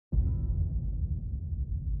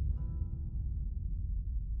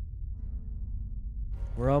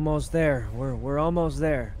We're almost there. We're almost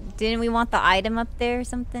there. Didn't we want the item up there or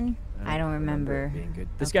something? I don't remember. It being good.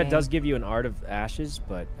 This guy does give you an Art of Ashes,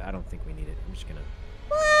 but I don't think we need it. I'm just gonna...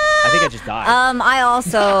 I think I just died. I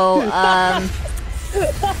also,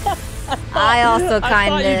 I also kind of... I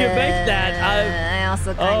thought you could make that. I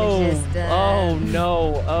also kind of just... Oh,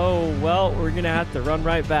 no. Oh, well, we're gonna have to run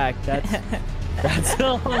right back. That's... that's...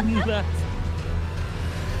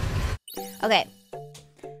 Okay.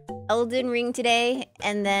 Elden Ring today,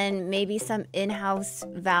 and then maybe some in-house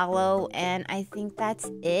Valo, and I think that's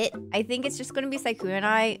it. I think it's just gonna be Sykkuno and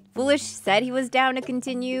I. Foolish said he was down to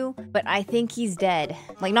continue, but I think he's dead.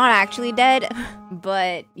 Like, not actually dead,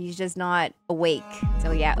 but he's just not awake.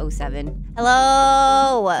 So yeah, 07.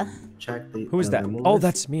 Hello! Check the... Who is that? Oh,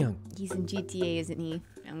 that's Miyoung. He's in GTA, isn't he?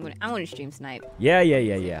 I'm gonna stream snipe. Yeah.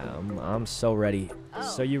 I'm so ready. Oh.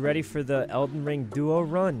 So you ready for the Elden Ring duo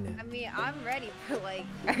run? I mean, I'm ready, but like,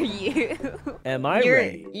 are you? Am I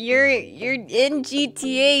ready? You're in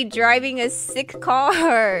GTA driving a sick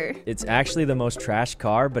car. It's actually the most trash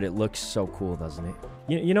car, but it looks so cool, doesn't it?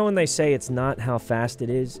 You know when they say it's not how fast it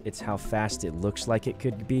is, it's how fast it looks like it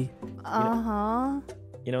could be?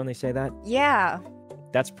 You know when they say that? Yeah.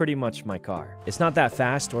 That's pretty much my car. It's not that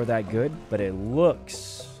fast or that good, but it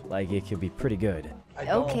looks like it could be pretty good.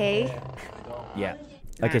 Okay. Yeah.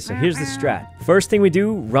 Okay, so here's the strat. First thing we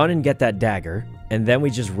do, run and get that dagger, and then we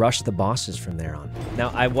just rush the bosses from there on.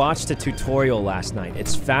 Now, I watched a tutorial last night.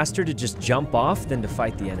 It's faster to just jump off than to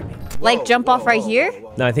fight the enemy. Like, jump off right here?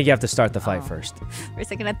 No, I think you have to start the fight first. For a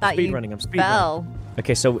second, I thought I'm you fell.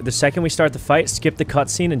 Okay, so the second we start the fight, skip the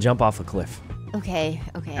cutscene and jump off a cliff. Okay.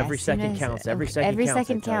 Every second counts. Every second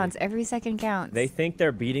counts. Every second counts. They think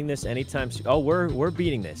they're beating this anytime soon. Oh, we're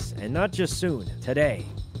beating this, and not just soon. Today.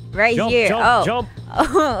 Right jump, here. Jump.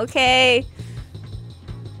 Oh, okay.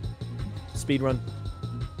 Speed run.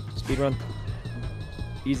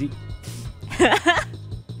 Easy.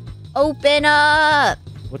 Open up.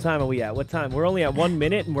 What time are we at? What time? We're only at 1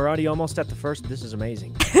 minute, and we're already almost at the first. This is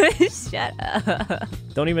amazing. Shut up.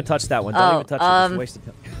 Don't even touch that one. Don't even touch it. It's a waste of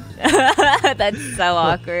time. That's so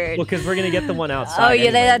awkward. Well, because we're going to get the one outside. Oh, yeah,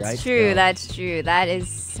 anyway, that's right? true. So. That's true. That is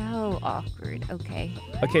so awkward. Okay.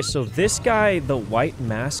 Okay, so this guy, the white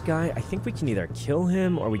mask guy, I think we can either kill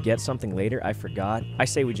him or we get something later. I forgot. I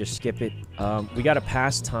say we just skip it. We got to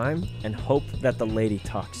pass time and hope that the lady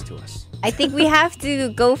talks to us. I think we have to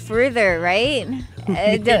go further, right?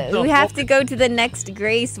 We have to go to the next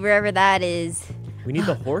grace, wherever that is. We need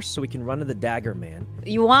the horse so we can run to the dagger man.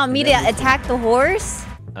 You want me to attack the horse?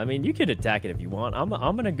 I mean, you could attack it if you want. I'm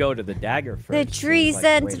gonna go to the dagger first. The tree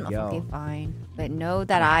sentinel. Like Okay, fine. But know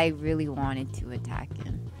that I really wanted to attack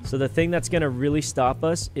him. So the thing that's gonna really stop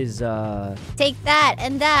us is take that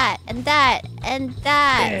and that and that and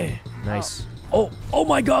that. Nice. Oh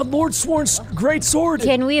my God, Lord Sworn's great sword.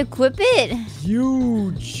 Can we equip it?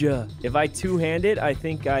 Huge. If I two-hand it, I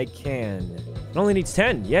think I can. It only needs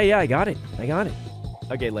 10. Yeah, I got it.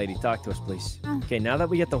 Okay, lady, talk to us, please. Okay, now that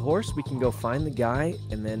we get the horse, we can go find the guy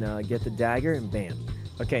and then get the dagger and bam.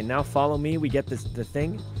 Okay, now follow me. We get the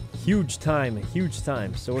thing. Huge time.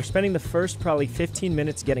 So we're spending the first probably 15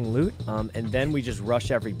 minutes getting loot, and then we just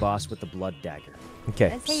rush every boss with the blood dagger.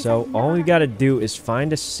 Okay, so all we got to do is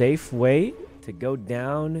find a safe way to go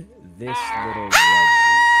down this little ledge.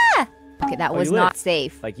 Okay, that was not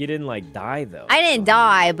safe. Like, you didn't, like, die, though. I didn't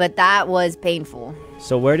die, but that was painful.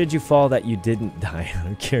 So where did you fall that you didn't die?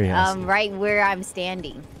 I'm curious. Right where I'm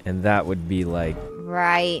standing. And that would be, like...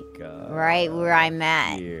 Right where I'm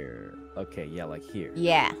at. Here. Okay, yeah, like here.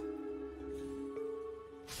 Yeah.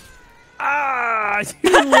 Ah!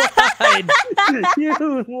 You lied!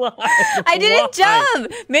 You lied! I didn't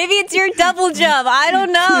jump! Maybe it's your double jump. I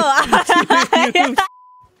don't know.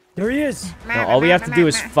 There he is. Now, all we have to do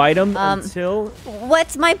is fight him until...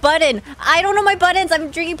 What's my button? I don't know my buttons.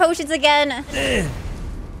 I'm drinking potions again.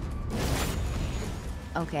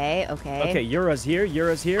 Okay. Okay, Yura's here. Ow.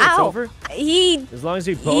 It's over. As long as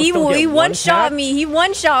we both don't get he one-shot me. He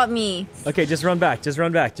one-shot me. Okay, just run back. So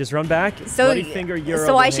Bloody Finger Yura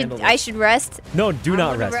so I should rest? No, do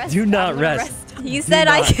not rest. Do not rest. He said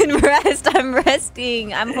I can rest. I'm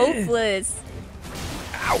resting. I'm hopeless.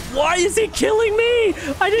 Ow, why is he killing me?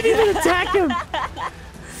 I didn't even attack him.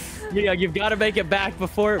 Yeah, you've got to make it back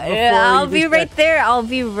before I'll be right there. I'll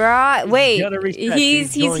be right. Wait,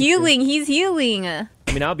 he's healing. He's healing. I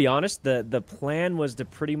mean, I'll be honest. The plan was to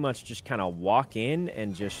pretty much just kind of walk in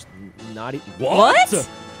and just not. What?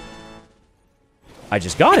 I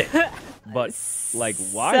just got it. But like,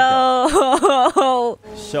 why?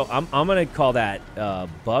 So I'm gonna call that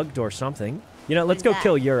bugged or something. You know, let's go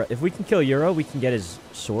kill Yura. If we can kill Yura, we can get his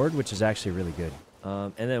sword, which is actually really good.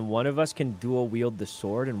 And then one of us can dual wield the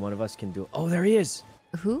sword, and one of us can do. Oh, there he is.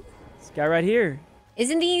 Who? This guy right here.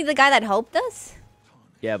 Isn't he the guy that helped us?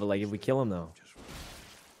 Yeah, but like if we kill him though.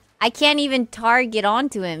 I can't even target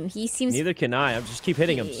onto him. He seems. Neither can I. I'm just keep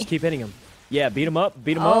hitting him. Just keep hitting him. Yeah, beat him up.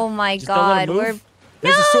 Beat him up. Oh my Just don't let God, him move. we're.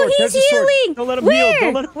 There's No, a sword. he's There's a sword. healing. Don't let him Where? heal.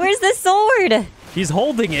 Don't let him. Where's the sword? He's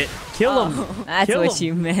holding it. Kill him. That's Kill what him.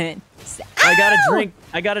 you meant. I got a Ow! drink.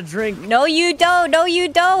 I got a drink. No, you don't. No, you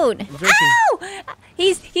don't. drinking. Ow!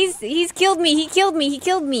 He's killed me. He killed me. He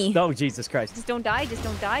killed me. Oh, Jesus Christ. Just don't die. Just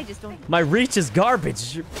don't die. Just don't. My reach is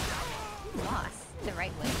garbage. Lost the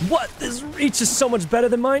right way. What? This reach is so much better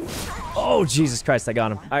than mine. Oh, Jesus Christ. I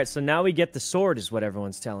got him. All right, so now we get the sword is what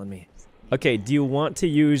everyone's telling me. Okay, do you want to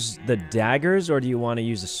use the daggers or do you want to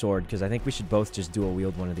use a sword? Because I think we should both just dual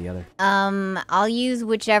wield one or the other. I'll use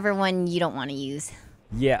whichever one you don't want to use.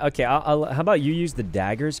 Yeah, okay. How about you use the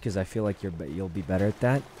daggers? Because I feel like you'll be better at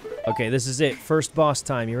that. Okay, this is it. First boss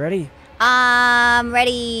time. You ready?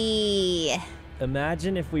 Ready.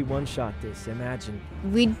 Imagine if we one-shot this. Imagine.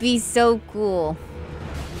 We'd be so cool.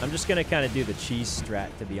 I'm just going to kind of do the cheese strat,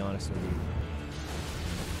 to be honest with you.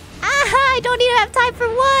 I don't even have time for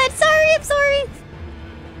one. Sorry, I'm sorry.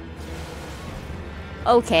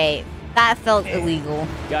 Okay, that felt illegal.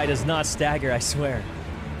 Guy does not stagger, I swear.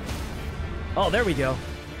 Oh, there we go.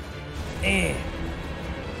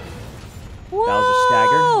 Whoa. That was a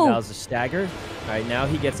stagger. That was a stagger. All right, now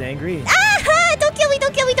he gets angry. Don't kill me,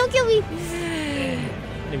 don't kill me, don't kill me. I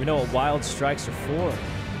don't even know what wild strikes are for.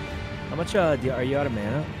 How much are you out of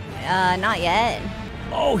mana? Not yet.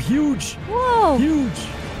 Oh, huge. Whoa. Huge.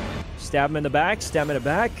 Stab him in the back. Stab him in the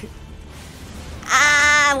back.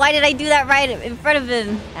 Why did I do that right in front of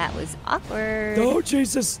him? That was awkward. Oh,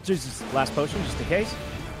 Jesus. Jesus. Last potion, just in case.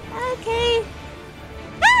 Okay.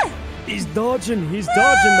 He's dodging. He's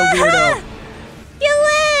dodging the weirdo. Kill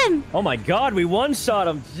him. Oh, my God. We one-shot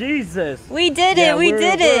him. Jesus. We did it. We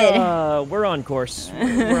did it. We're on course.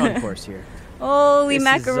 We're on course here. Holy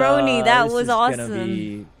macaroni. That This was is awesome. Gonna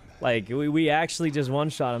be, like, we actually just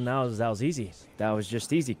one-shot him. That was easy. That was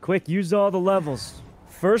just easy. Quick, use all the levels.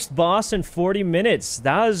 First boss in 40 minutes.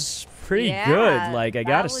 That was pretty good. Like, I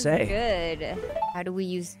gotta say. Good. How do we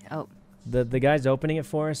use... Oh. The guy's opening it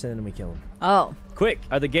for us, and then we kill him. Oh. Quick,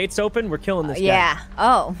 are the gates open? We're killing this guy. Yeah.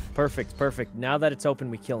 Oh. Perfect, perfect. Now that it's open,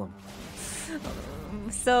 we kill him.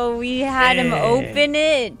 So we had him open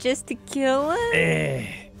it just to kill him?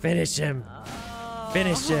 Finish him.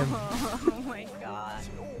 Finish him. Oh my God.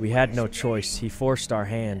 We had no choice. He forced our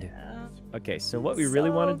hand. Okay, so what we really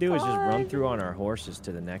want to do is just run through on our horses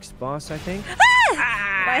to the next boss, I think.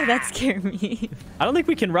 Why did that scare me? I don't think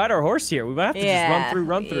we can ride our horse here. We might have to just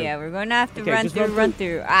run through. Yeah, we're going to have to Okay, run just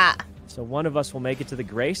through. So one of us will make it to the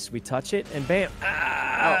grace. We touch it, and bam.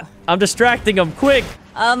 Oh. I'm distracting him. Quick.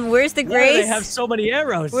 Where's the Why do grace? they have so many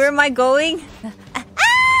arrows? Where am I going?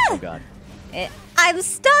 Oh, God. I'm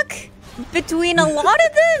stuck between a lot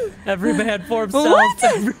of them. Every man for himself.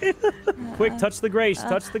 What? Quick, touch the grace.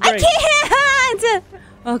 Touch the grace. I can't.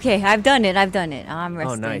 Okay, I've done it. I'm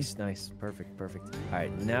resting. Oh, nice, nice. Perfect, perfect. All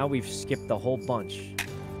right, now we've skipped the whole bunch.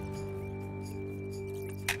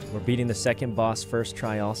 We're beating the second boss first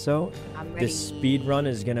try also. I'm ready. This speed run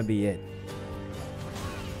is going to be it.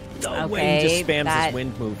 No way he just spams his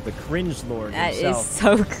wind move. The cringe lord himself. That is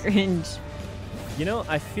so cringe. You know,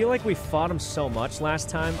 I feel like we fought him so much last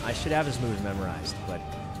time. I should have his moves memorized, but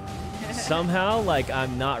somehow, like,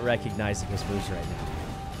 I'm not recognizing his moves right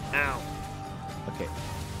now. Ow. Okay.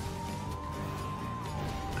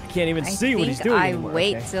 I can't even see what he's doing anymore. I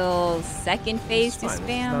wait till second phase to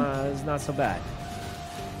spam. It's not so bad.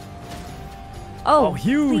 Oh,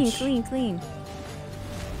 huge. Clean.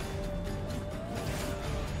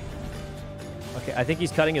 Okay, I think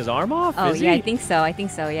he's cutting his arm off. Oh, is yeah, he? I think so.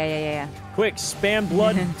 Yeah. Quick, spam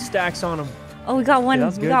blood stacks on him. Oh, we got one.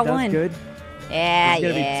 Okay, We got that's one. good. Yeah, It's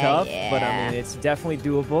gonna be tough, but I yeah. mean, it's definitely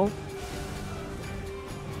doable.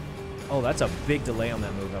 Oh, that's a big delay on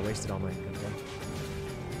that move. I wasted all my. Okay.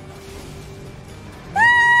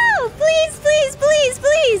 No! Please!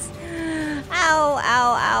 Ow!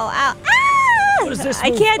 Ah! What is this I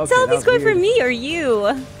move? can't Okay, tell if that he's going was for weird. me or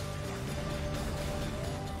you.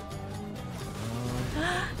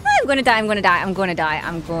 I'm gonna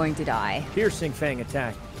die. Piercing fang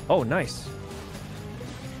attack. Oh, nice.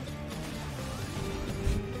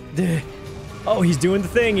 Oh, he's doing the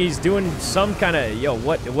thing. He's doing some kind of... Yo,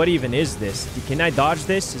 what even is this? Can I dodge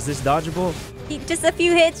this? Is this dodgeable? Just a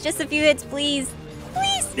few hits, please.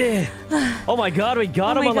 Oh my God, we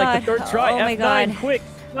got him my on like the God. third try. Oh my F9, God. quick.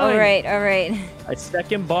 All right. A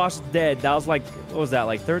second boss dead. That was like, what was that?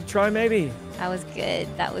 Like third try maybe? That was good.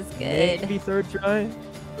 Maybe third try.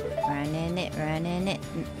 Running it, running it,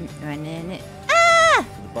 running it. To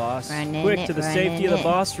the boss. Running Quick, it, to the safety of the running it.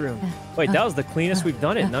 boss room. Wait, that was the cleanest we've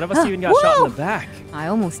done it. None of us even got shot in the back. I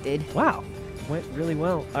almost did. Wow. Went really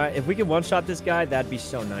well. All right, if we could one-shot this guy, that'd be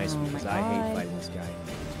so nice because I hate God. fighting this guy.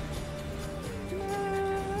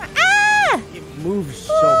 Ah! It moves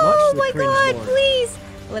so Oh much, my the cringe god, lord. please!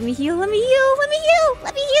 Let me heal, let me heal, let me heal,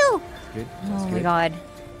 let me heal! Good. That's Oh good. my god.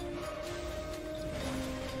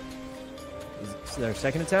 Is there a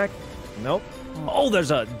second attack? Nope. Oh,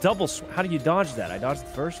 there's a double how do you dodge that? I dodged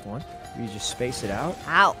the first one. You just space it out.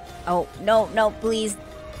 Ow. Oh, no, no, please.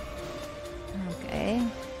 Okay.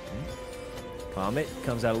 Comet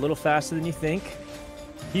comes out a little faster than you think.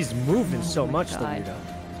 He's moving so my much, the God. weirdo.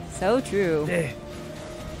 So true. Eh.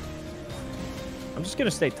 I'm just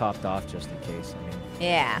gonna stay topped off just in case. I mean,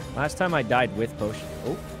 Yeah. last time I died with potion.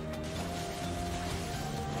 Oh,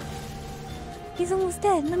 He's almost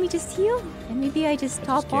dead. Let me just heal. And maybe I just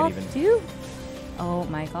top can't off even. too. Oh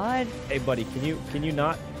my god. hey, buddy, can you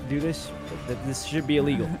not do this? This should be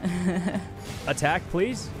illegal. Attack,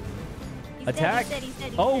 please. Attack.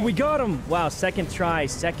 Oh, we got him. Wow, second try.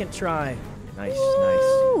 Second try. Nice, nice.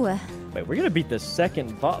 Ooh. Wait, we're gonna beat the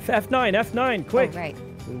second boss. F9, F9, quick. Oh, right.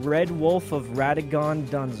 Red Wolf of Radagon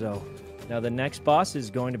Dunzo. Now the next boss is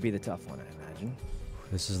going to be the tough one, I imagine.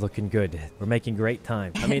 This is looking good. We're making great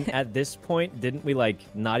time. I mean, at this point, didn't we like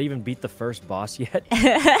not even beat the first boss yet?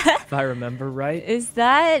 If I remember right. Is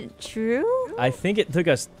that true? I think it took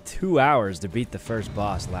us 2 hours to beat the first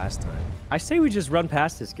boss last time. I say we just run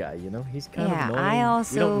past this guy, you know? He's kind of Yeah, annoying. I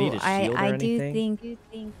also we don't need a shield or I anything. do think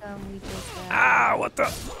we just Ah, what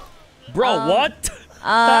the? Bro, what?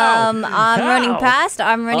 I'm How? running past.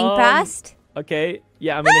 I'm running past. Okay.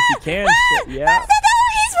 Yeah, I mean, if you can. Yeah.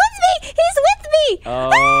 He's with me. He's with me.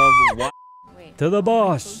 What? Wait. To the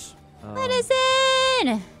boss.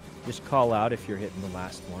 Medicine. Just call out if you're hitting the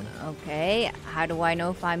last one. Okay. How do I know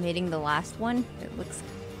if I'm hitting the last one? It looks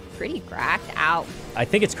pretty cracked. Ow. I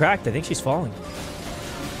think it's cracked. I think she's falling.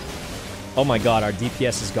 Oh my god, our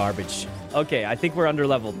DPS is garbage. Okay, I think we're under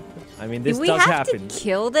leveled. I mean, this Do we does have happen. to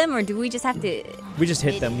kill them, or do we just have to? We just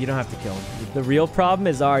hit them. You don't have to kill them. The real problem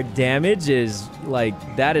is our damage is, like,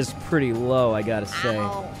 that is pretty low, I gotta say.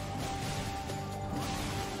 Ow.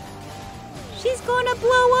 She's gonna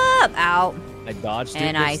blow up. Ow. I dodged it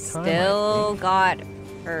And I this time, still got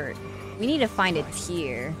hurt. We need to find a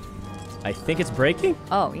tier. I think it's breaking.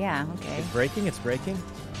 Oh, yeah, okay. It's breaking. It's breaking.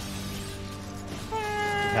 We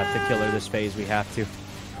have to kill her this phase. We have to.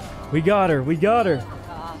 We got her. We got her.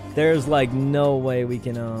 There's like no way we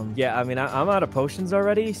can yeah, I mean I'm out of potions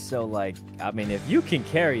already, so like I mean if you can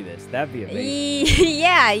carry this, that'd be amazing.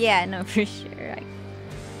 Yeah, no, for sure.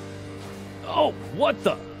 Oh, what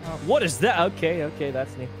the? What is that? Okay,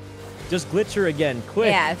 that's neat. Just glitch her again, quick.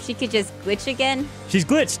 Yeah, if she could just glitch again. She's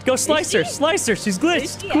glitched. Go slice her. she? Slice her. She's glitched.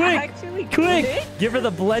 Is she Quick. actually Quick. glitched? Give her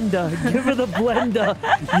the blender. Give her the blender.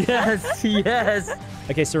 Yes, yes.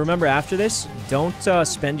 Okay, so remember after this, don't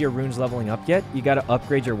spend your runes leveling up yet. You got to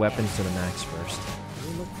upgrade your weapons to the max first.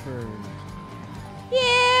 Look for...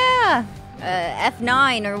 Yeah.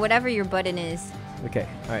 F9 or whatever your button is. Okay,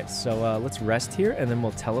 all right, so let's rest here, and then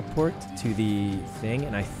we'll teleport to the thing,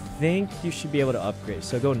 and I think you should be able to upgrade.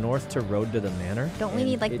 So go north to Road to the Manor. Don't we and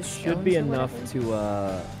need, like, it the should be stones or enough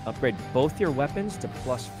whatever? to upgrade both your weapons to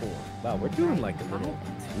 +4. Wow, we're doing like a little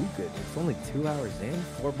too good. It's only 2 hours in,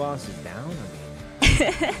 4 bosses down.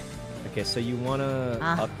 I mean, okay, so you want to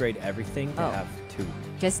upgrade everything to have 2.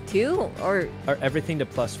 Just 2 or everything to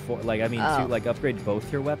 +4. Like I mean, Oh. like upgrade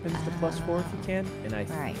both your weapons to +4 if you can, and I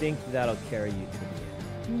Right. think that'll carry you to the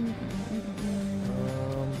end.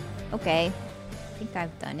 Okay. I think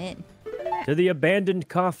I've done it. To the abandoned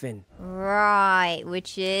coffin. Right,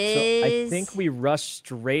 which is... So I think we rush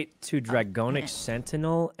straight to Dragonic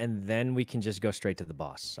Sentinel, and then we can just go straight to the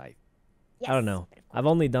boss site. I don't know. I've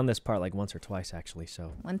only done this part like once or twice, actually,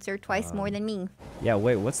 so... Once or twice more than me. Yeah,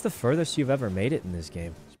 wait, what's the furthest you've ever made it in this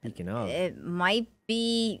game? Speaking of. It might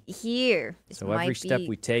be here. So every step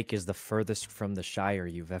we take is the furthest from the Shire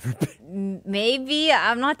you've ever been. Maybe.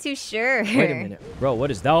 I'm not too sure. Wait a minute. Bro, what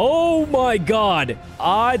is that? Oh my god!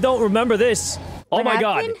 I don't remember this. Oh What my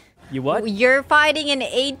god. happened? You what? You're fighting an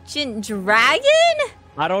ancient dragon?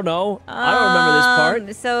 I don't know. I don't remember this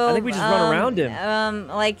part. So I think we just run around him.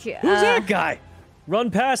 Who's Who's that guy? Run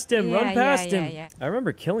past him. Run yeah, past yeah, him. yeah. I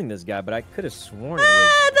remember killing this guy, but I could have sworn it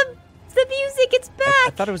was... The music, it's back. I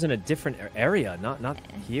thought it was in a different area, not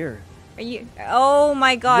here. Are you? Oh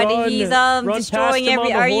my God! Run. He's Run destroying past him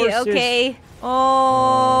on every. the Are you horses. okay?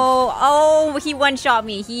 Oh, he one shot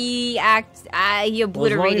me. He he Well,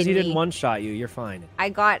 obliterated as long as he me. didn't one-shot you, you're fine. I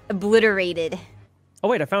got obliterated. Oh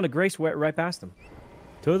wait, I found a grace right past him.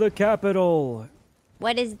 To the capital.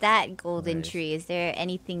 What is that golden Nice. tree? Is there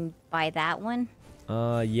anything by that one?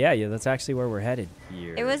 Yeah, that's actually where we're headed.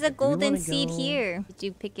 Here. There was a Do we golden wanna seed go- here. Did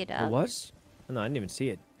you pick it There up? was? No, I didn't even see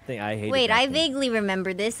it. I hate Wait, that I thing. vaguely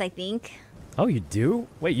remember this, I think. Oh, you do?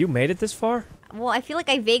 Wait, you made it this far? Well, I feel like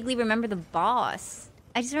I vaguely remember the boss.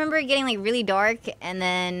 I just remember it getting like really dark, and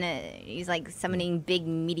then he's like summoning big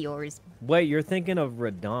meteors. Wait, you're thinking of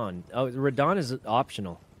Radon. Oh, Radon is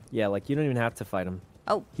optional. Yeah, like you don't even have to fight him.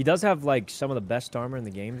 Oh, He does have like some of the best armor in the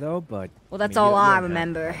game though, but well, that's I mean, all you I don't have-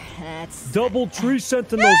 remember. That's. Double tree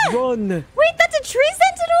sentinels run! Wait, that's a tree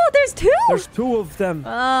sentinel. There's two. There's two of them.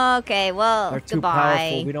 Okay, well, They're too goodbye.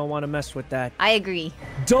 powerful. We don't want to mess with that. I agree.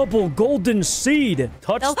 Double golden seed.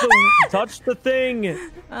 Touch Oh. touch the thing.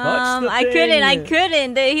 Touch the I thing.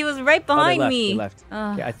 couldn't. He was right Oh, they behind left, me. They left.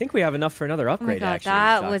 Oh. Okay, I think we have enough for another Oh my upgrade. god, actually,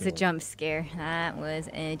 that was a shockingly. jump scare. That was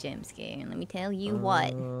a jump scare. Let me tell you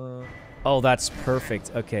what. Oh, that's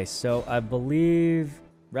perfect. Okay, so I believe,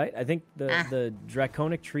 right? I think Ah. the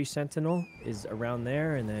draconic tree sentinel is around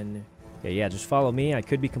there, and then yeah, just follow me. I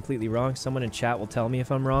could be completely wrong. Someone in chat will tell me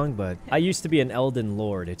if I'm wrong, but I used to be an Elden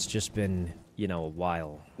Lord. It's just been, a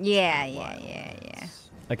while. Yeah.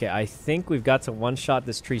 Okay, I think we've got to one-shot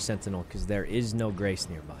this tree sentinel because there is no grace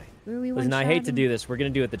nearby. Where are we Listen, I hate to one-shotting? do this. We're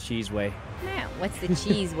gonna do it the cheese way. Yeah, what's the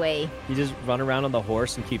cheese way? You just run around on the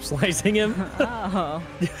horse and keep slicing him. Oh.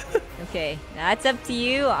 Okay, that's up to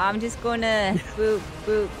you. I'm just gonna boop,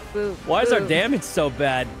 boop, boop. Why is our boop. damage so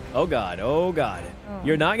bad? Oh god, oh god. Oh.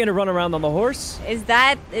 You're not gonna run around on the horse? Is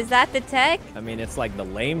that the tech? I mean, it's like the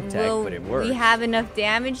lame tech, Will but it works. we have enough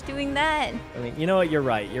damage doing that? I mean, you know what? You're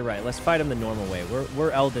right. Let's fight him the normal way.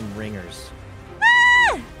 We're Elden ringers.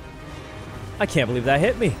 Ah! I can't believe that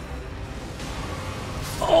hit me.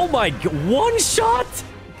 Oh my god, one shot?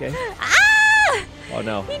 Okay. Ah! Oh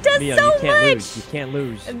no. He does Mia, so you can't much! lose. You can't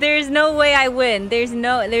lose. There's no way I win. There's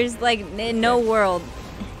like no world.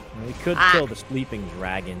 We could Ah. kill the sleeping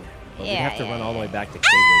dragon, but we'd Yeah, have to yeah, run all the way yeah. back to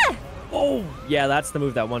Cleveland. Oh, yeah, that's the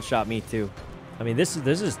move that one-shot me too. I mean, this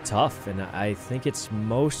is tough, and I think it's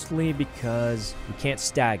mostly because we can't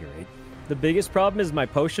stagger it. The biggest problem is my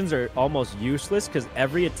potions are almost useless because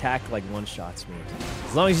every attack like one-shots me.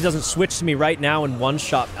 As long as he doesn't switch to me right now and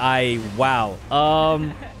one-shot, wow.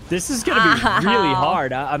 This is gonna be really Ow.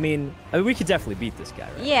 hard. I mean, we could definitely beat this guy,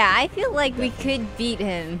 right? Yeah, I feel like we could beat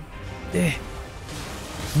him.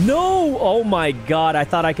 No! Oh my god, I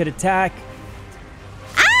thought I could attack.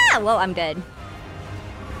 Ah! Well, I'm dead.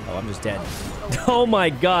 Oh, I'm just dead. Oh my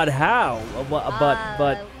god, how?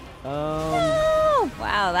 But, Oh,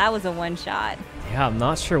 wow, that was a one shot. yeah, I'm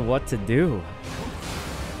not sure what to do.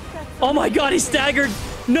 Oh my god, he's staggered!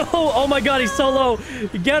 No! Oh my god, he's so low!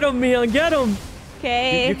 Get him, Miyoung, get him!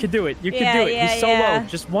 Okay. You can do it. You can Yeah, do it. yeah, He's so yeah. low.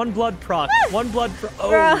 Just one blood proc. One blood proc. Oh.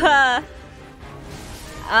 Bruh.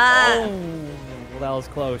 Ah. Oh, well, that was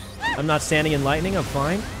close. I'm not standing in lightning. I'm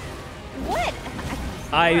fine. What?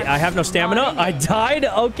 I have no stamina. Not in I it. died.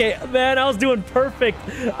 Okay, man, I was doing perfect.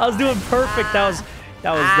 I was doing perfect. That was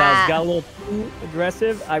got a little too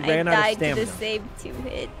aggressive. I ran out of died stamina. to the same 2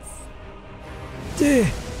 hits.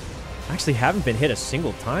 I actually haven't been hit a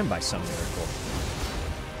single time by some miracle.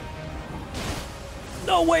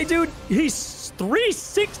 No way, dude. He's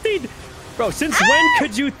 360. Bro, since when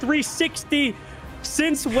could you 360?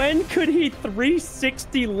 Since when could he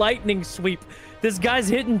 360 lightning sweep? This guy's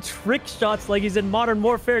hitting trick shots like he's in Modern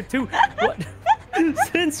Warfare 2. What?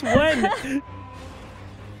 Since when?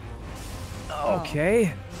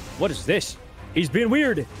 Okay. What is this? He's being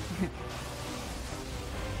weird.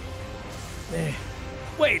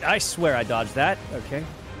 Wait, I swear I dodged that. Okay.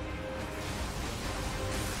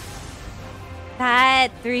 That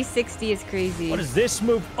 360 is crazy. What is this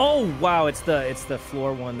move? Oh wow, it's the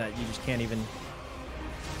floor one that you just can't even.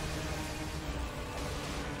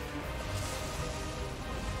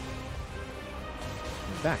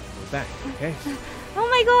 We're back. Okay. Oh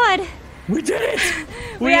my god. We did it!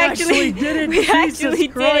 We actually did it! We Jesus actually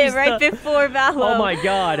did Christ. it right before Valor. Oh my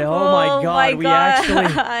god! Oh my god! We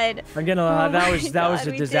actually. I'm gonna. Oh that my was God, a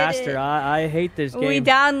we did disaster. it. I hate this game. We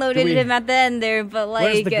downloaded Do we- him at the end there, but like.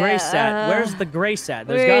 Where's the grace at? Where's the grace at?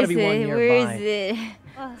 There's where gotta is be one it? nearby. Where is it?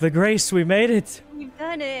 The grace, we made it. We've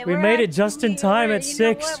done it. We We're made it just in actually- time we're- at you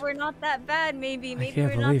 6. Know what? We're not that bad. Maybe can't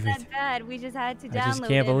we're not believe that it. bad. We just had to download I just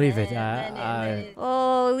can't believe it.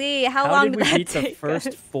 Holy, how How long did we that beat the take first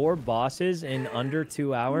us? 4 bosses in under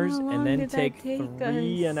 2 hours How long and then did that take take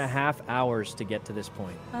 3.5 hours to get to this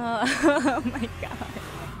point? Oh my god.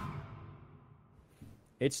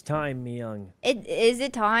 It's time, Miyoung. Is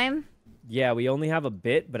it time? Yeah, we only have a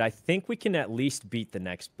bit, but I think we can at least beat the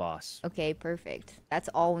next boss. Okay, perfect. That's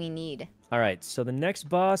all we need. All right, so the next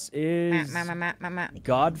boss is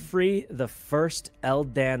Godfrey, the first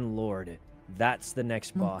Elden Lord. That's the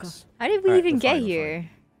next boss. How did we even get here?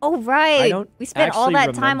 Oh, I right. don't We spent all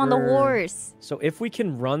actually that time on the remember- horse. So if we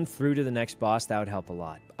can run through to the next boss, that would help a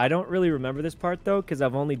lot. I don't really remember this part, though, because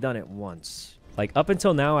I've only done it once. Like, up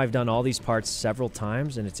until now, I've done all these parts several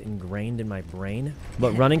times, and it's ingrained in my brain.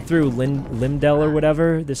 But running through Limdell or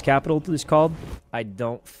whatever this capital is called, I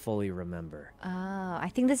don't fully remember. Oh, I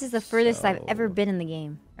think this is the furthest I've ever been in the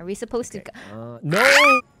game. Are we supposed to go?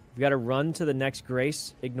 No! We gotta run to the next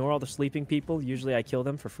Grace. Ignore all the sleeping people. Usually I kill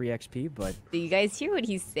them for free XP, but... Do you guys hear what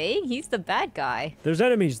he's saying? He's the bad guy. There's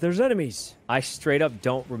enemies. There's enemies. I straight up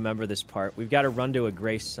don't remember this part. We've got to run to a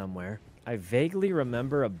Grace somewhere. I vaguely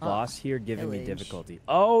remember a boss here giving me difficulty.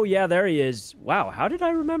 Oh, yeah, there he is. Wow, how did I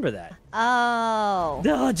remember that? Oh.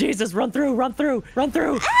 Oh, Jesus, run through, run through, run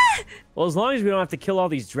through. Well, as long as we don't have to kill all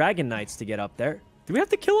these Dragon Knights to get up there. Do we have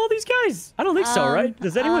to kill all these guys? I don't think so, right?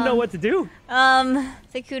 Does anyone know what to do?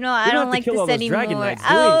 Sykkuno, I don't like this anymore. Dragon Knights,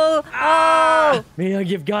 oh! Mia,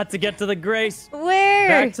 you've got to get to the Grace. Where?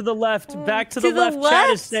 Back to the left. Back to the left.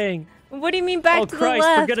 Chat is saying. What do you mean back to Christ, the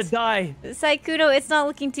left? we're gonna die. Sykkuno, it's not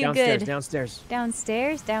looking too good. Downstairs.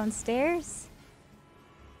 Downstairs? I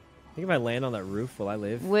think if I land on that roof, will I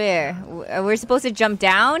live? Where? We're supposed to jump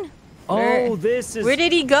down? Oh, this is... Where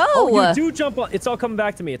did he go? Oh, you do jump on... It's all coming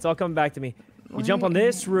back to me. You jump on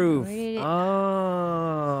this roof.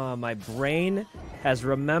 Ah, my brain has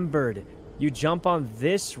remembered. You jump on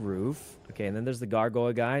this roof. Okay, and then there's the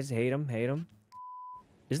gargoyle guys. Hate them.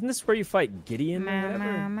 Isn't this where you fight Gideon or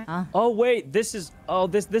whatever? Oh, wait. This is... Oh,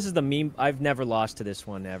 this is the meme. I've never lost to this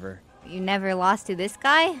one, ever. You never lost to this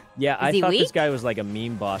guy? Yeah, I he thought weak? this guy was like a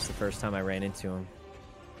meme boss the first time I ran into him.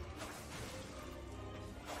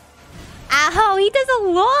 Ow, he does a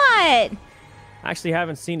lot! I actually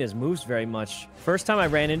haven't seen his moves very much. First time I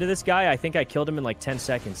ran into this guy, I think I killed him in like 10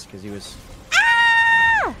 seconds because he was...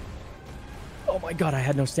 Ah! Oh my god, I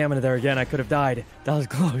had no stamina there again. I could have died. That was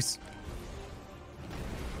close.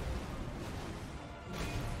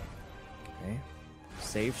 Okay.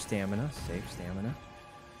 Save stamina.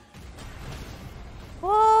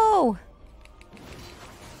 Whoa!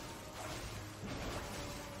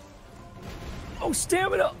 Oh,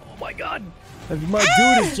 stamina! Oh my god! My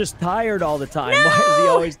dude is just tired all the time. No! Why is he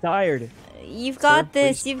always tired? You've got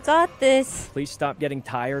this. You've got this. Please stop getting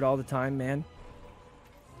tired all the time, man.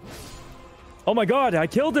 Oh my god, I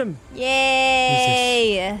killed him!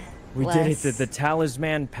 Yay! We did it. The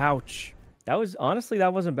talisman pouch. That was, honestly,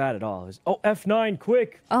 that wasn't bad at all. It was, oh, F9,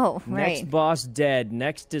 quick! Oh, right. Next boss dead.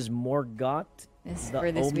 Next is Morgott. This the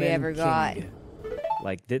furthest we Omen ever got. King.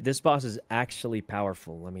 Like, this boss is actually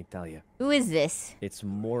powerful, let me tell you. Who is this? It's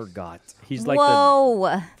Morgott. He's like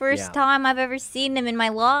Whoa! First time I've ever seen him in my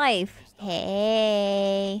life.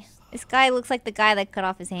 Hey. This guy looks like the guy that cut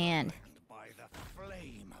off his hand.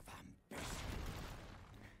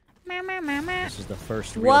 This is the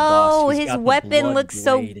first real boss. Whoa, He's his got the weapon blood looks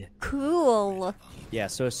so blade. cool. Yeah,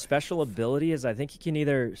 so his special ability is I think he can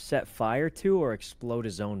either set fire to or explode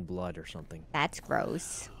his own blood or something. That's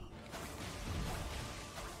gross.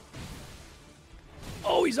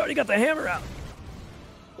 Oh, he's already got the hammer out.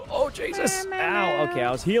 Oh, Jesus. Ow. Okay,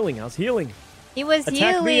 I was healing. He was Attack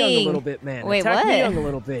healing. me young a little bit, man. Wait, Attack what? me young a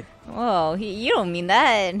little bit. Whoa, you don't mean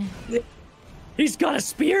that. He's got a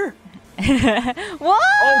spear? Whoa,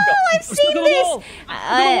 I've seen this.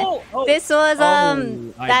 This was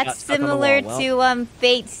that's similar to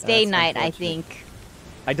Fate Stay Night, I think.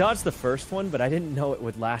 I dodged the first one, but I didn't know it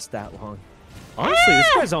would last that long. Honestly,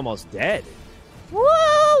 this guy's almost dead. Whoa,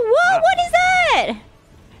 wow. What is that?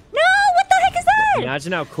 No, what the heck is that?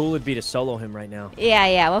 Imagine how cool it'd be to solo him right now.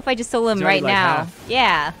 Yeah. What if I just solo him right like now? half.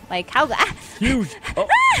 Yeah, like how? Huge. Oh.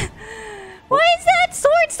 Why is that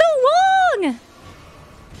sword so long?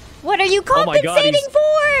 What are you compensating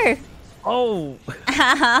for? Oh.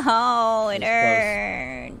 Oh, it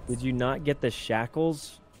hurts. Did you not get the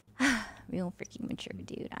shackles? Real freaking mature,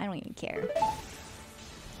 dude. I don't even care.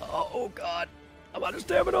 Oh, God. I'm out of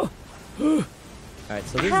stamina. Alright,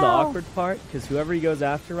 so this is the awkward part, because whoever he goes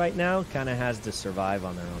after right now kind of has to survive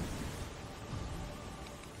on their own.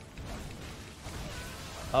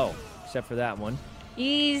 Oh, except for that one.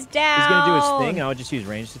 He's down. He's going to do his thing. I would just use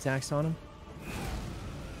ranged attacks on him.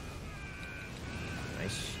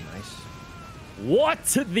 Nice. What?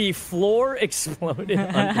 The floor exploded.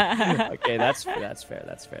 Okay, that's fair.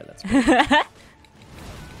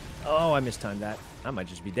 Oh, I mistimed that. I might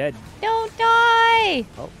just be dead. Don't die.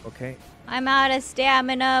 Oh, okay. I'm out of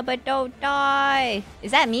stamina, but don't die.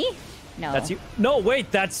 Is that me? No. That's you. No,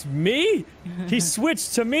 wait, that's me? He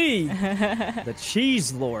switched to me. The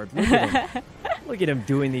cheese lord. Look at him. Look at him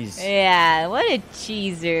doing these. Yeah, what a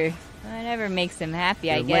cheeser. Whatever makes him happy,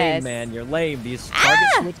 You're I lame, guess. man. You're lame. These target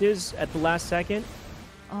switches at the last second.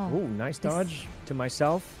 Oh, Ooh, nice dodge to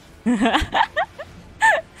myself.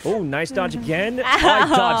 Oh, nice dodge again. Oh, I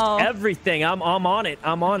dodged everything. I'm on it.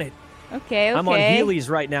 I'm on it. Okay. I'm on Heelys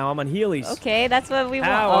right now. I'm on Heelys. Okay, that's what we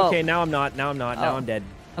want. Ow, Oh. okay, now I'm not. Now I'm not. Now I'm dead.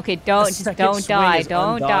 Okay, don't second swing die. is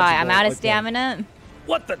Don't die. I'm undodgeable. out of Okay. stamina.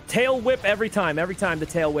 What the tail whip every time? Every time the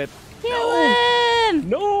tail whip. Kill him!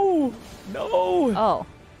 No! No! Oh.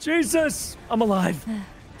 Jesus! I'm alive.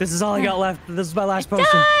 This is all I got left. This is my last potion.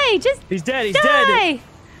 Die! Just He's dead. He's die!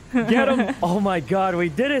 dead. Get him. Oh my god, we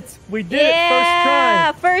did it. We did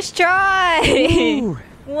Yeah! First try! it. Woo.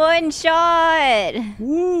 One shot!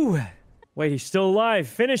 Woo. Wait, he's still alive.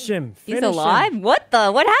 Finish him. He's Finish alive? Him. What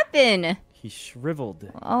happened? He shriveled.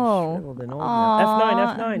 Oh. He shriveled and old now.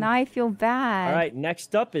 F9, F9. Now I feel bad. All right,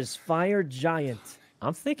 next up is Fire Giant.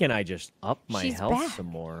 I'm thinking I just up my She's health back. some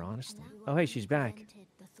more, honestly. Oh, hey, she's back.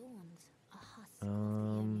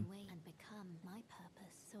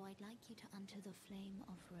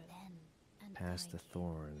 Past the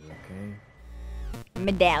thorns, okay.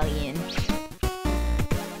 Medallion.